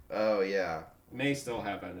 Oh, yeah. May still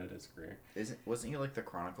have ended his career. Wasn't he like the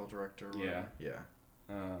Chronicle director? Yeah. Yeah.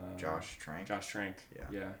 Josh Trank? Josh Trank.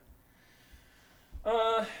 Yeah.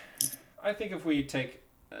 I think if we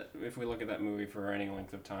look at that movie for any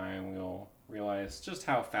length of time, we'll realize just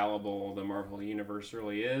how fallible the Marvel Universe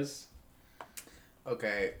really is.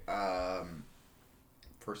 Okay,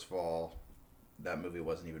 first of all, that movie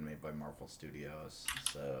wasn't even made by Marvel Studios,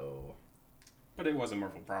 so... But it was a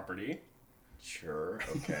Marvel property. Sure,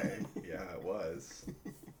 okay. Yeah, it was.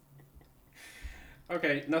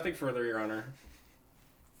 Okay, nothing further, Your Honor.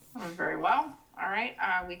 Very well. All right.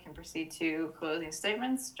 We can proceed to closing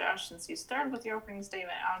statements. Josh, since you started with the opening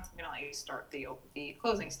statement, Alex, I'm going to let you start the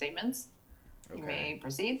closing statements. You may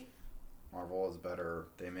proceed. Marvel is better.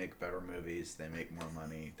 They make better movies. They make more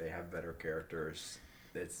money. They have better characters.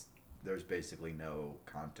 There's basically no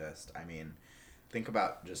contest. I mean, think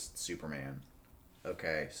about just Superman.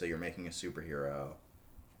 Okay, so you're making a superhero,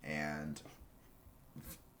 and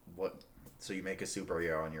so you make a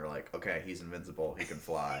superhero and you're like, okay, he's invincible, he can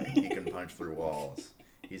fly, he can punch through walls,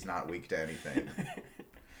 he's not weak to anything.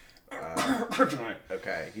 Kryptonite.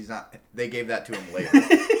 Okay, he's not. They gave that to him later.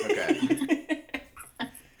 Okay.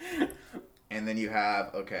 And then you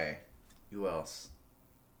have, okay, who else?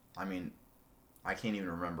 I mean, I can't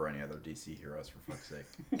even remember any other DC heroes, for fuck's sake.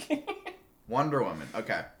 Wonder Woman,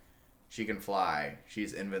 okay. She can fly.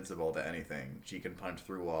 She's invincible to anything. She can punch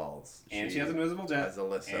through walls. And she has an invisible jet. Has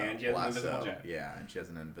Alyssa, and she has an invisible Lasso. jet. Yeah, and she has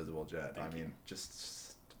an invisible jet. Thank you.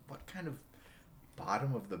 Just what kind of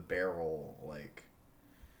bottom of the barrel, like...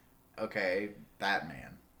 Okay,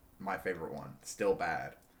 Batman. My favorite one. Still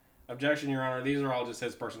bad. Objection, Your Honor. These are all just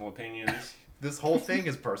his personal opinions. This whole thing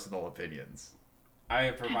is personal opinions. I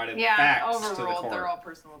have provided Yeah, facts to the overruled. court. They're all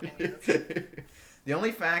personal opinions. The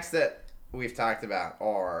only facts that we've talked about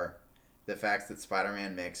are the facts that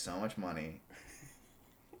Spider-Man makes so much money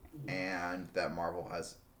and that Marvel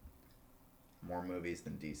has more movies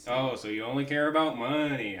than DC. Oh, so you only care about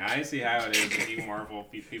money. I see how it is with you Marvel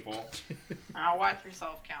people. Now watch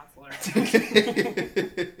yourself, counselor.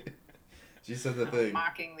 She said the thing.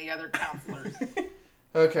 Mocking the other counselors.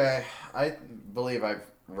 Okay, I believe I've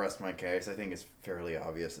rest my case. I think it's fairly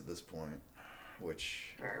obvious at this point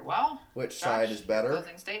which Very well. which Josh, side is better.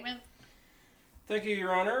 Closing statement. Thank you,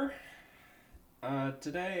 Your Honor.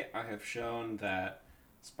 Today I have shown that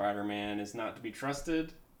Spider-Man is not to be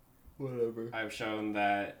trusted. Whatever. I've shown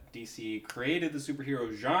that DC created the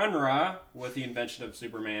superhero genre with the invention of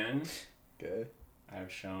Superman. Okay.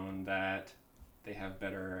 I've shown that they have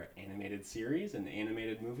better animated series and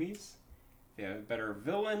animated movies. They have better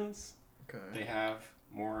villains. Okay. They have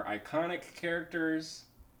more iconic characters.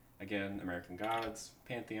 Again, American Gods,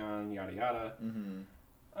 Pantheon, yada yada.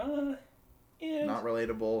 Mm-hmm. And Not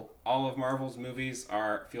relatable. all of Marvel's movies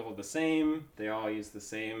feel the same. They all use the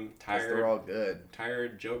same Because they're all good.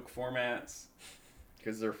 tired joke formats.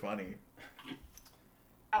 Because they're funny.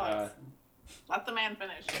 Alex, let the man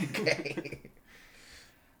finish. Okay.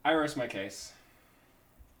 I rest my case.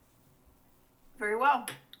 Very well.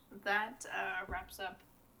 That wraps up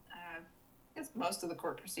I guess most of the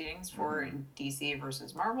court proceedings for DC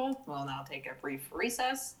versus Marvel. We'll now take a brief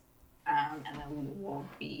recess. And then we will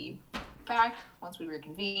be back. Once we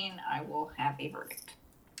reconvene, I will have a verdict.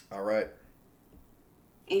 All right.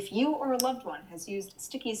 If you or a loved one has used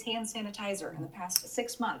Sticky's hand sanitizer in the past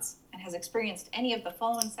 6 months and has experienced any of the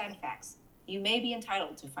following side effects, you may be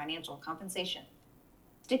entitled to financial compensation.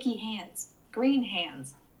 Sticky hands, green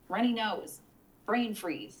hands, runny nose, brain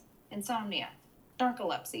freeze, insomnia,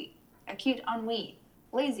 narcolepsy, acute ennui,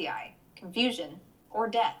 lazy eye, confusion, or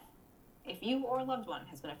death. If you or a loved one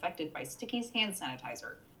has been affected by Sticky's hand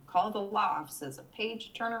sanitizer, call the law offices of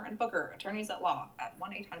Page, Turner, and Booker, attorneys at law, at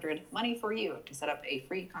 1-800-MONEY-FOR-YOU to set up a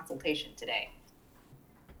free consultation today.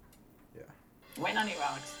 Yeah. Waiting on you,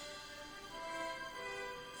 Alex.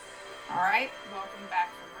 All right, welcome back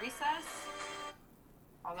from recess.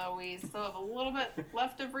 Although we still have a little bit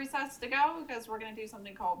left of recess to go because we're going to do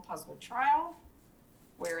something called puzzle trial,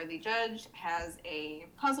 where the judge has a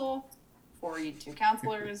puzzle for you two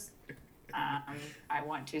counselors. I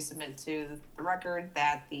want to submit to the record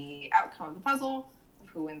that the outcome of the puzzle, of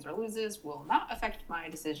who wins or loses, will not affect my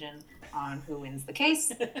decision on who wins the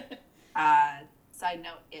case. Side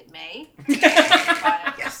note, it may.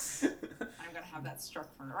 But Yes. I'm going to have that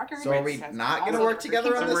struck from the record. So are we because not also going to work the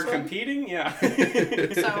together on So this we're one? competing? Yeah.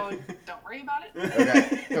 So don't worry about it.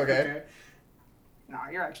 Okay. Okay. No,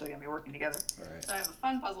 you're actually going to be working together. All right. So I have a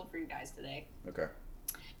fun puzzle for you guys today. Okay.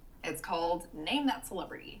 It's called Name That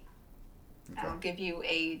Celebrity. Okay. I'll give you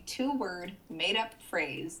a 2-word made-up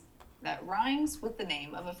phrase that rhymes with the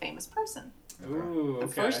name of a famous person. Ooh, The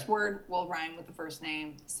okay. first word will rhyme with the first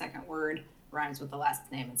name. The second word rhymes with the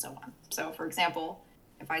last name, and so on. So, for example,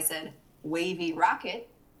 if I said Wavy Rocket,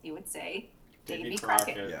 you would say Davy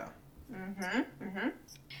Crockett. Yeah.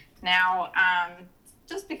 Now,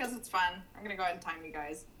 just because it's fun, I'm going to go ahead and time you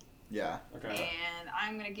guys. Yeah. Okay. And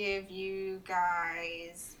I'm going to give you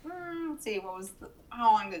guys, let's see,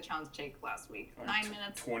 how long did challenge take last week? 9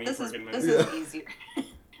 minutes? 20 This is friggin' minutes. easier.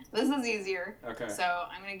 This is easier. Okay. So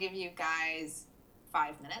I'm going to give you guys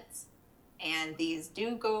 5 minutes. And these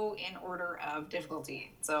do go in order of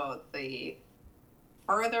difficulty. So the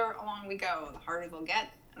further along we go, the harder they'll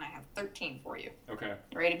get. And I have 13 for you. Okay.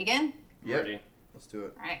 Ready to begin? Yep. Ready. Let's do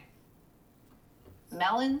it. All right.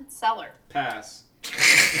 Melon cellar. Pass.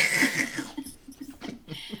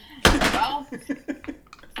 Well,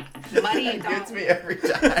 Muddy It gets Dog. me every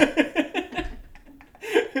time.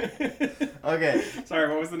 Okay. Sorry,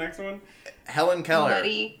 what was the next one? Helen Keller.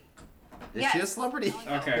 Muddy. Is she a Yes. celebrity?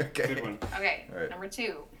 Helen Okay, Keller. Okay. good one. Okay. All right. Number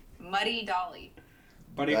 2. Muddy Dolly.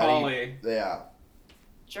 Buddy Buddy. Holly. Yeah.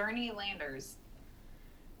 Journey Landers.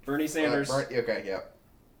 Bernie Sanders. Okay. Yep.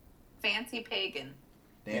 Fancy Pagan.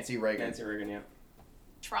 Nancy Reagan. Nancy Reagan, yeah.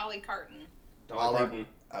 Trolley Carton. Dolly Ollie. Parton.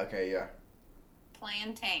 Okay. Yeah.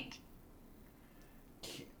 Plan Tank.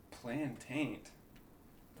 Plan Taint.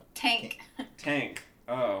 Tank. Tank.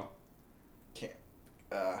 Oh.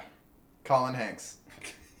 Colin Hanks.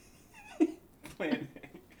 Plan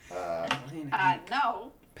Tank.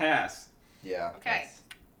 No. Pass. Yeah. Okay.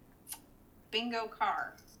 Bingo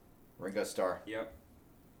Car. Ringo Starr. Yep.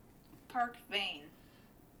 Park Vane.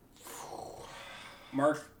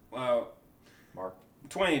 Mark Mark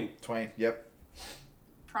Twain. Twain. Yep.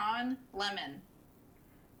 Prawn Lemon.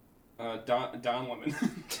 Don Lemon.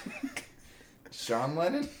 Sean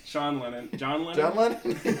Lennon. Sean Lennon. John Lennon. John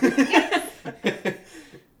Lennon.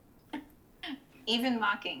 Even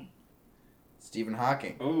Mocking. Stephen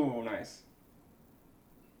Hawking. Oh, nice.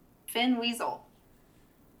 Finn Weasel.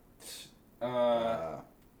 Finn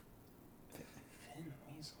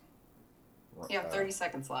Weasel. You have 30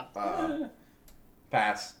 seconds left.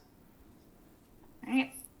 Pass. All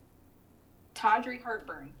right. Tawdry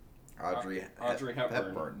Heartburn. Audrey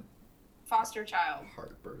Hepburn. Foster Child.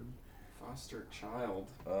 Heartburn. Foster child.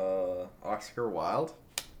 Oscar Wilde.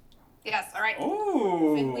 Yes, all right.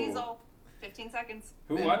 Oh. Finn Weasel. 15 seconds.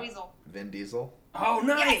 Who, Finn what? Weasel. Vin Diesel. Oh,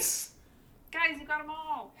 nice. Guys, you got them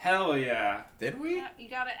all. Hell yeah. Did we? Yeah, you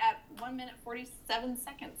got it at 1 minute 47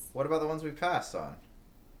 seconds. What about the ones we passed on?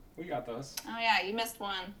 We got those. Oh yeah, you missed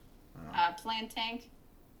one. Oh. Plan Tank.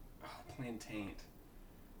 Oh, Plan Taint.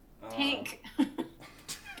 Tank.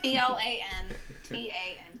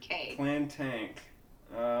 Plantank. Plan Tank.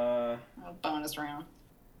 A bonus round.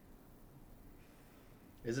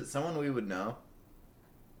 Is it someone we would know?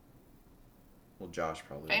 Well, Josh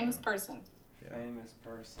probably. would Famous know. person. Yeah. Famous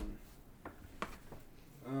person.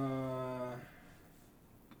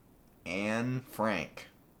 Anne Frank.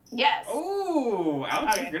 Yes. Oh,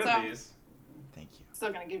 Alex, Okay, you're good so- at these. Thank you.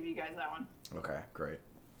 Still gonna give you guys that one. Okay, great.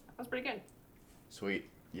 That was pretty good. Sweet.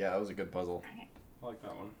 Yeah, that was a good puzzle. Alright. I like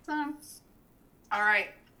that one. So, all right.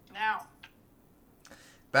 Now,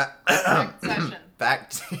 Back. Next session. Back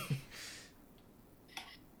to.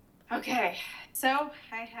 Okay, so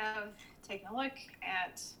I have taken a look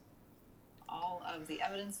at all of the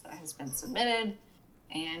evidence that has been submitted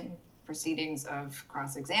and proceedings of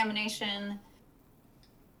cross-examination.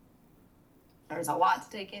 There's a lot to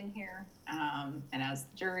take in here, and as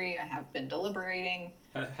the jury, I have been deliberating.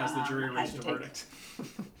 Has the jury reached a verdict?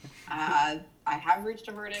 I have reached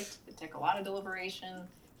a verdict. It took a lot of deliberation.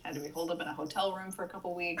 Had to be holed up in a hotel room for a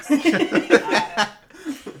couple weeks.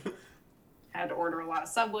 Had to order a lot of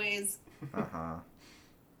Subways.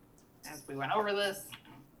 As we went over this,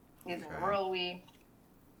 neither were we.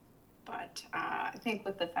 But I think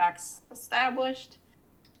with the facts established,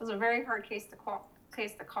 it was a very hard case to call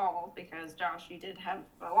because Josh, you did have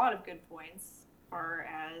a lot of good points as far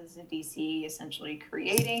as DC essentially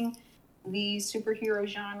creating the superhero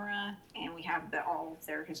genre, and we have all of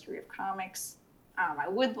their history of comics. I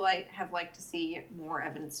would have liked to see more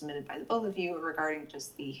evidence submitted by the both of you regarding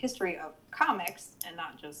just the history of comics and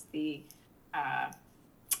not just the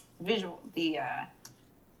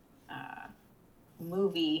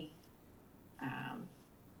movie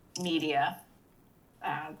media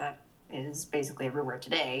that is basically everywhere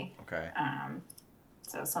today. Okay.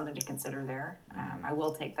 So something to consider there. I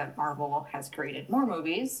will take that Marvel has created more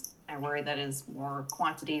movies. I worry that is more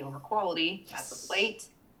quantity over quality as of late.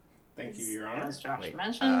 Thank you, Your Honor. As Josh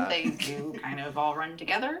mentioned, they do kind of all run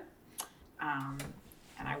together. And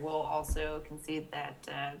I will also concede that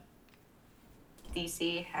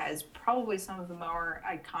DC has probably some of the more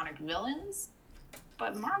iconic villains,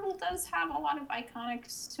 but Marvel does have a lot of iconic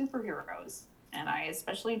superheroes. And I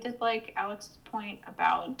especially did like Alex's point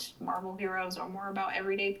about Marvel heroes are more about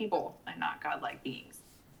everyday people and not godlike beings.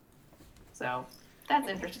 So that's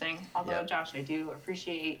interesting. Although, Josh, I do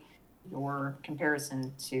appreciate your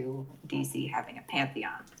comparison to DC having a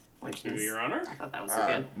pantheon, which is, Your Honor? I thought that was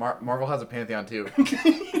good. Marvel has a pantheon too.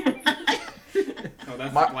 Oh,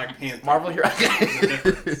 that's Black Panther. Marvel hero.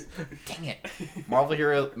 Dang it. Marvel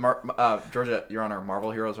hero. Georgia, Your Honor. Marvel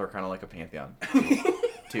heroes are kind of like a pantheon.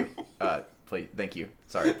 Too. Please. Thank you.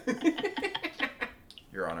 Sorry.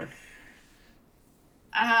 Your Honor.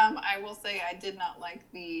 I will say I did not like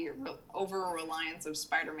the over-reliance of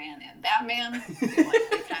Spider-Man and Batman. I feel like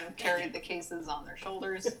they kind of carried the cases on their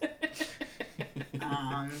shoulders.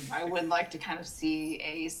 I would like to kind of see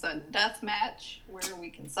a sudden death match where we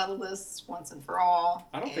can settle this once and for all.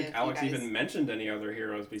 I don't think Alex even mentioned any other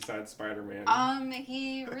heroes besides Spider-Man.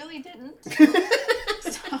 He really didn't.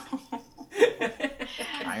 So,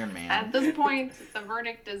 Iron Man. at this point, the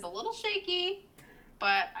verdict is a little shaky,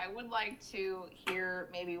 but I would like to hear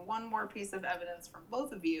maybe one more piece of evidence from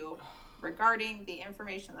both of you regarding the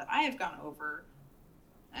information that I have gone over,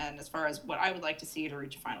 and as far as what I would like to see to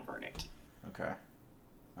reach a final verdict. Okay.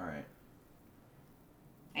 All right.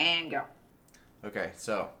 And go. Okay,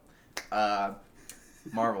 so,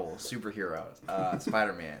 Marvel, superhero,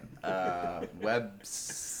 Spider-Man, web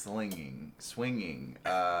swinging,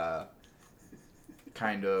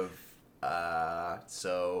 kind of,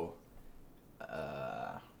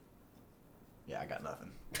 yeah, I got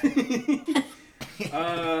nothing.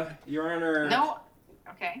 Your Honor. No.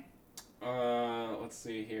 Okay. Let's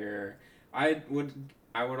see here. I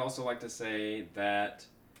would also like to say that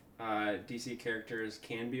DC characters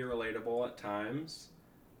can be relatable at times.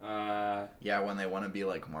 Yeah, when they want to be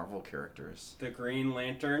like Marvel characters. The Green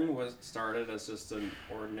Lantern was started as just an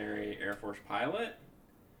ordinary Air Force pilot.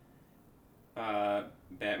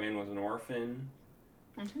 Batman was an orphan.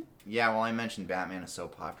 Mm-hmm. Yeah, well, I mentioned Batman is so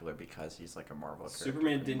popular because he's like a Marvel character.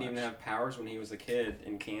 Superman didn't even have powers when he was a kid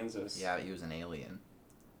in Kansas. Yeah, he was an alien.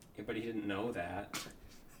 Yeah, but he didn't know that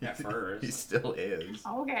at first. He still is.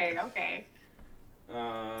 Okay.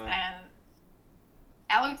 And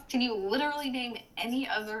Alex, can you literally name any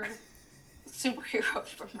other superhero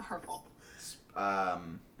from Marvel?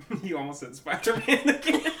 You almost said Spider-Man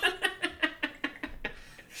again.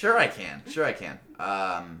 Sure I can.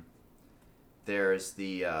 There's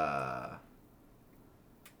the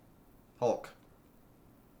Hulk.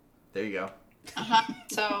 There you go.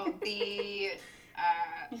 So the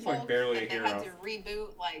He's Hulk like barely a that they hero. had to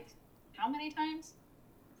reboot like how many times?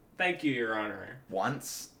 Thank you, Your Honor.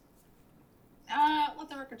 Once. Let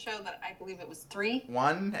the record show that I believe it was 3.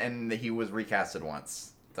 One, and he was recasted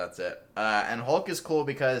once. That's it. And Hulk is cool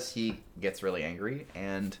because he gets really angry,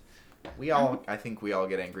 and I think we all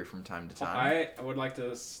get angry from time to time. I would like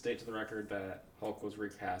to state to the record that Hulk was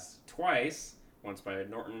recast twice, once by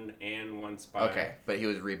Norton and once by... Okay, but he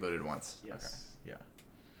was rebooted once. Yes.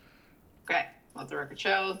 Okay, Okay, let the record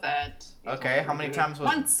show that. yeah. Okay, how many times was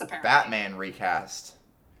once, apparently. Batman recast?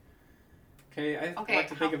 Okay, I Okay, like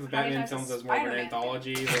to think of the how many Batman times films has as more of an Spider-Man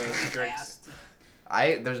anthology. been The strict... recast?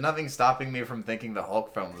 There's nothing stopping me from thinking the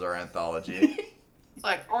Hulk films are anthology. It's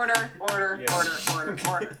like order, order, Yeah.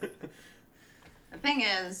 order. The thing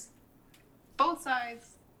is, both sides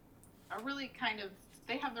are really kind of,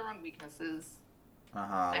 they have their own weaknesses.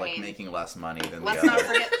 Like mean, making less money than Let's the not other.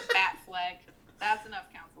 forget Batfleck. That's enough,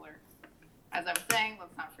 counselor. As I was saying,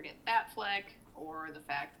 let's not forget Batfleck or the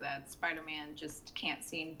fact that Spider-Man just can't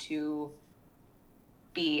seem to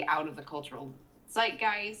be out of the cultural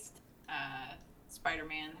zeitgeist.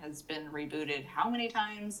 Spider-Man has been rebooted how many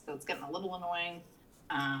times? So it's getting a little annoying.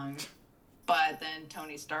 But then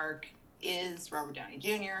Tony Stark is Robert Downey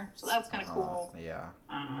Jr., so that's kind of cool. Yeah.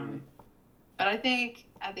 But I think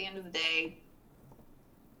at the end of the day,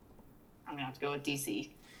 I'm gonna have to go with DC.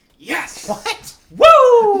 Yes! What?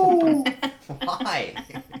 Woo! Why?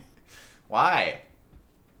 Why?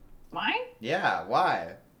 Mine? Yeah,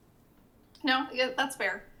 why? No, yeah, that's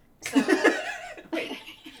fair. So, Wait,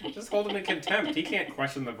 just hold him in contempt. He can't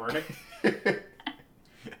question the verdict.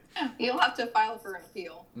 you'll have to file for an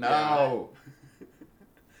appeal. No.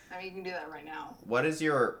 I mean, you can do that right now. What's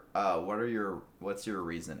your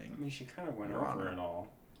reasoning? I mean, she kind of went Your over Honor. it all.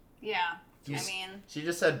 Yeah, You I s- mean, She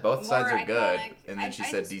just said both more sides are good, iconic. and then she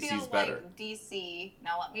I said just DC's feel better. Like DC.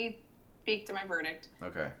 Now let me speak to my verdict.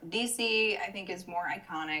 Okay. DC, I think, is more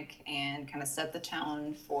iconic and kind of set the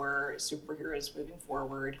tone for superheroes moving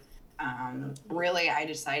forward. Really, I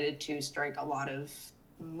decided to strike a lot of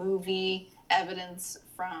movie evidence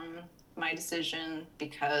from my decision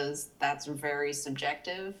because that's very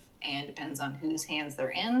subjective and depends on whose hands they're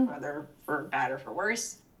in, whether for bad or for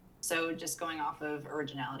worse. So just going off of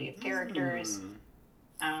originality of characters,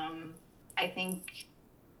 I think,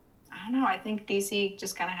 I don't know, I think DC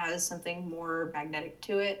just kind of has something more magnetic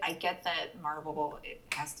to it. I get that Marvel, it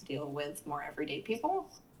has to deal with more everyday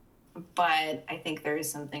people, but I think there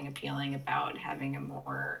is something appealing about having a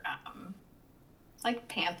more like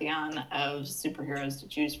pantheon of superheroes to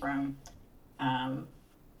choose from.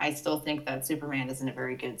 I still think that Superman isn't a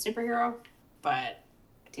very good superhero, but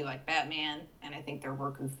I do like Batman, and I think their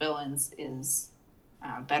work with villains is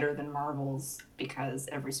better than Marvel's because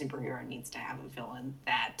every superhero needs to have a villain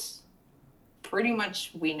that pretty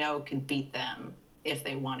much we know could beat them if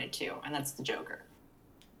they wanted to, and that's the Joker.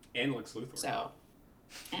 And Lex Luthor. So,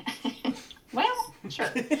 well, sure.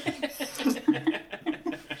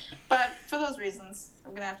 But for those reasons,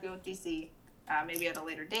 I'm gonna have to go with DC. Maybe at a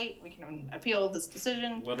later date we can appeal this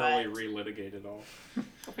decision. Literally relitigate it all.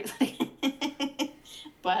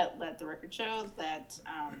 But let the record show that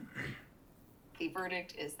the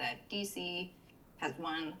verdict is that DC has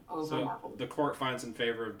won over So Marvel. the court finds in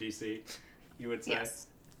favor of DC, you would say? Yes.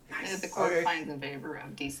 Nice. The court Okay. finds in favor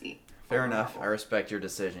of DC. Fair over enough. Marvel. I respect your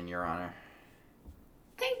decision, Your Honor.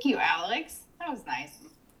 Thank you, Alex. That was nice.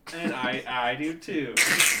 And I do too.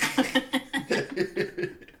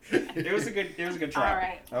 It was a good trial. All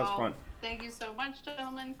right. That was well, fun. Thank you so much,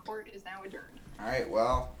 gentlemen. Court is now adjourned. All right.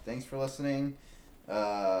 Well, thanks for listening.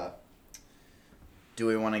 Do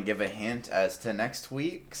we want to give a hint as to next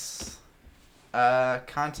week's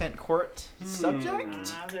content court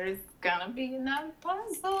subject? There's gonna be another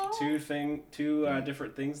puzzle. Two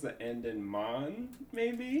different things that end in mon,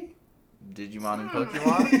 maybe? Digimon and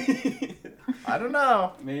Pokemon? I don't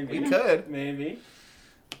know. Maybe. We could. Maybe.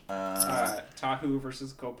 Tahu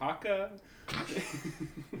versus Kopaka.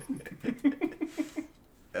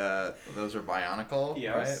 Those are Bionicle,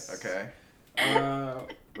 Yes. right? Okay. uh,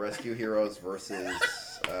 Rescue Heroes versus,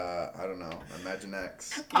 I don't know,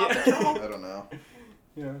 Imaginext. Paw Yeah. Patrol. I don't know.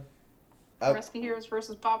 yeah. Rescue Heroes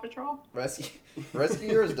versus Paw Patrol. Rescue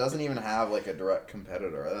Heroes doesn't even have like a direct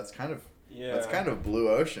competitor. That's kind of blue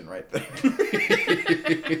ocean right there.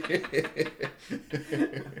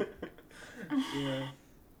 Yeah.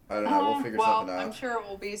 I don't know. We'll figure something out. I'm sure it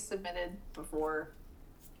will be submitted before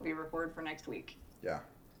we record for next week. Yeah.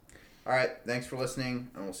 All right. Thanks for listening,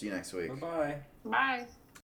 and we'll see you next week. Bye-bye. Bye.